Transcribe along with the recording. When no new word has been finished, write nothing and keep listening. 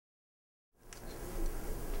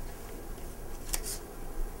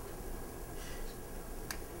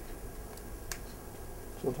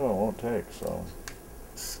Sometimes it won't take, so.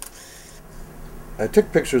 I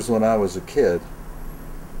took pictures when I was a kid.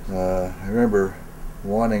 I remember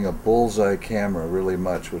wanting a bullseye camera really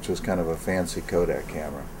much, which was kind of a fancy Kodak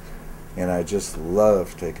camera. And I just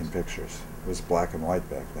loved taking pictures. It was black and white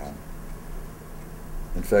back then.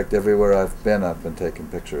 In fact, everywhere I've been taking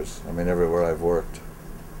pictures. I mean, everywhere I've worked.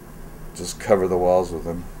 Just cover the walls with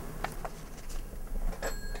them.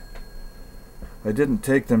 I didn't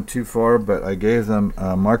take them too far, but I gave them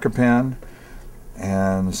a marker pen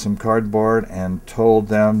and some cardboard and told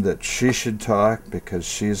them that she should talk because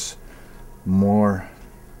she's more...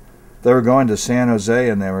 They were going to San Jose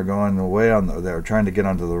and they were going away on they were trying to get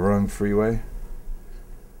onto the wrong freeway.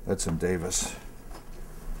 That's in Davis.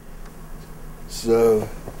 So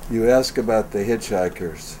you ask about the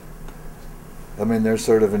hitchhikers. I mean, they're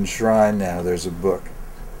sort of enshrined now. There's a book.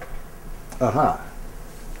 Aha.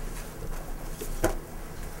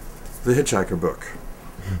 The Hitchhiker book.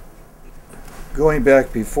 Going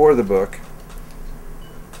back before the book,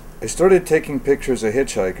 I started taking pictures of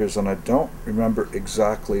hitchhikers, and I don't remember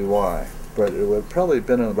exactly why, but it would probably have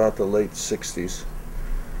been in about the late 60s.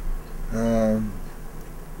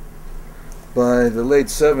 By the late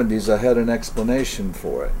 70s, I had an explanation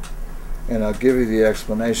for it, and I'll give you the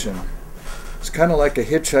explanation. It's kind of like a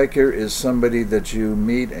hitchhiker is somebody that you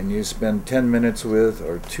meet and you spend 10 minutes with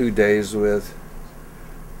or 2 days with,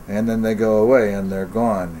 and then they go away and they're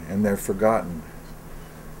gone and they're forgotten.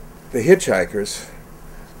 The hitchhikers,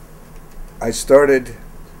 I started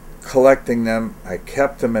collecting them. I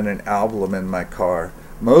kept them in an album in my car.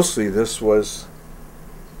 Mostly this was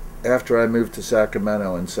after I moved to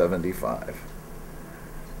Sacramento in '75.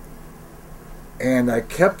 And I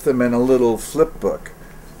kept them in a little flip book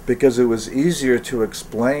because it was easier to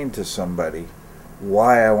explain to somebody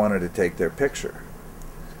why I wanted to take their picture.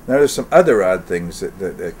 Now there's some other odd things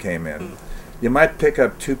that came in. You might pick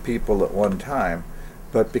up 2 people at one time,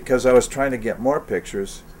 but because I was trying to get more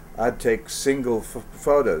pictures, I'd take single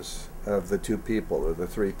photos of the 2 people or the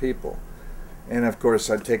 3 people. And of course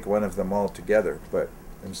I'd take one of them all together, but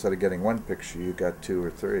instead of getting 1 picture, you got 2 or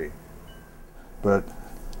 3. But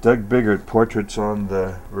Doug Biggert, Portraits on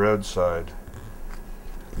the Roadside.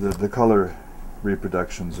 The color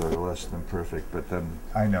reproductions are less than perfect, but then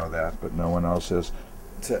I know that, but no one else is.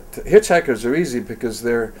 Hitchhikers are easy because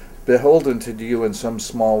they're beholden to you in some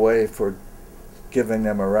small way for giving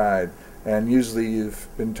them a ride. And usually you've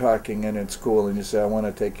been talking and it's cool and you say, I want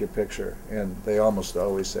to take your picture. And they almost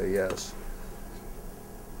always say yes.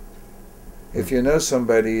 If you know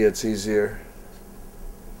somebody, it's easier.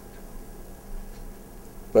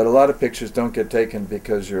 But a lot of pictures don't get taken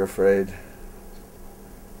because you're afraid.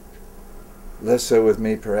 Less so with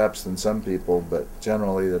me perhaps than some people, but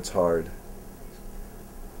generally that's hard.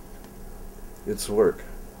 It's work.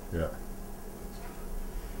 Yeah.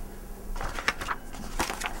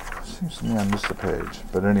 Seems to me I missed a page.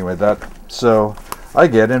 But anyway, so I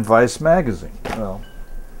get in Vice magazine. Well,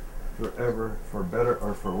 forever, for better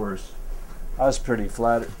or for worse. I was pretty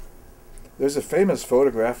flattered. There's a famous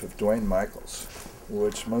photograph of Dwayne Michaels,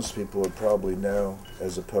 which most people would probably know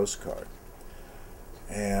as a postcard.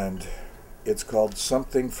 And it's called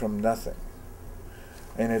Something from Nothing.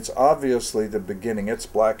 And it's obviously the beginning. It's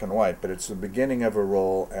black and white, but it's the beginning of a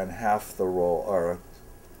roll, and half the roll, or a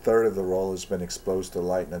third of the roll, has been exposed to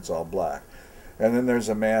light, and it's all black. And then there's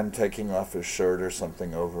a man taking off his shirt or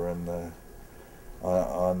something over in the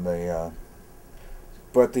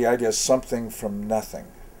but the idea is something from nothing.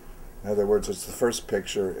 In other words, it's the first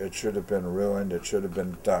picture. It should have been ruined. It should have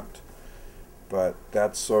been dumped. But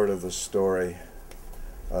that's sort of the story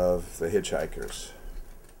of the hitchhikers.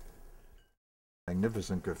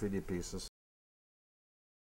 Magnificent graffiti pieces.